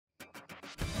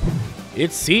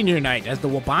It's senior night as the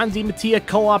Waubonsie Metea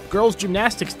Co Op Girls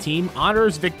Gymnastics team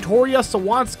honors Victoria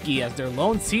Sawanski as their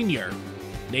lone senior.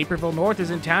 Naperville North is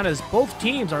in town as both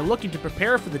teams are looking to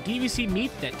prepare for the DVC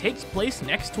meet that takes place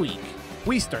next week.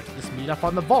 We start this meet up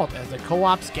on the vault as the Co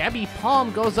Ops Gabi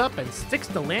Palm goes up and sticks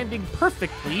the landing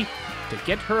perfectly to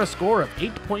get her a score of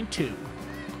 8.2.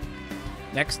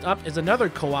 Next up is another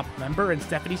Co Op member in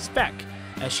Stephanie Svec,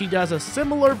 as she does a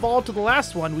similar vault to the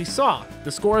last one we saw.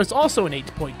 The score is also an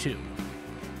 8.2.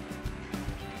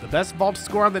 The best vault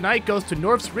score on the night goes to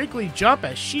North's Rigley Jump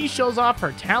as she shows off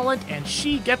her talent and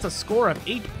she gets a score of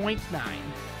 8.9.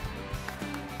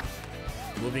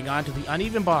 Moving on to the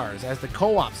uneven bars as the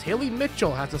Co Ops Hailey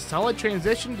Mitchell has a solid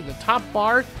transition to the top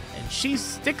bar and she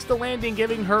sticks the landing,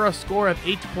 giving her a score of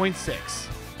 8.6.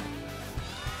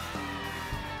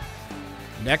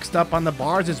 Next up on the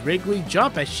bars is Rigley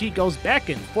Jump as she goes back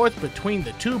and forth between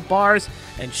the two bars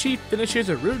and she finishes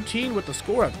a routine with a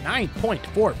score of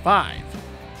 9.45.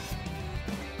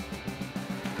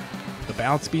 The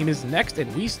balance beam is next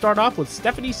and we start off with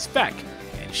Stephanie Svec,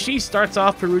 and she starts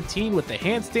off her routine with the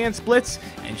handstand splits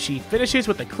and she finishes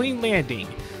with a clean landing.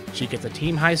 She gets a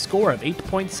team high score of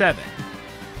 8.7.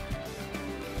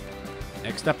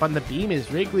 Next up on the beam is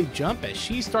Rigley Jump as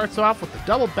she starts off with a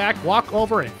double back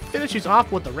walkover and finishes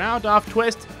off with a round off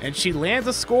twist and she lands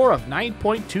a score of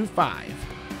 9.25.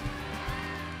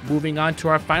 Moving on to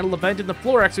our final event in the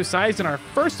floor exercise, and our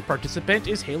first participant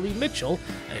is Hailey Mitchell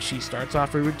as she starts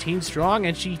off her routine strong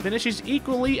and she finishes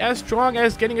equally as strong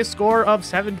as getting a score of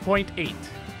 7.8.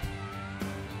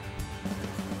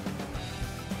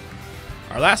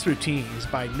 Our last routine is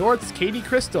by North's Katie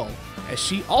Crystal as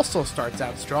she also starts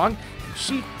out strong and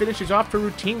she finishes off her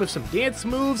routine with some dance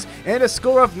moves and a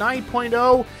score of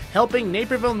 9.0, helping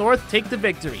Naperville North take the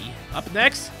victory. Up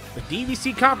next, the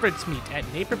DVC conference meet at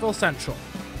Naperville Central.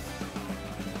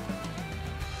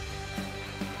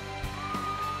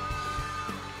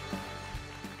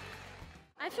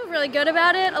 I feel really good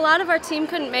about it. A lot of our team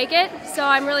couldn't make it, so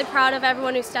I'm really proud of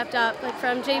everyone who stepped up, like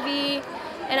from JV,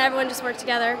 and everyone just worked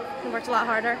together and worked a lot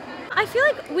harder. I feel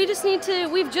like we've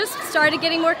just started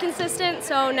getting more consistent,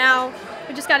 so now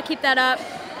we just got to keep that up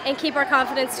and keep our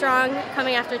confidence strong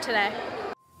coming after today.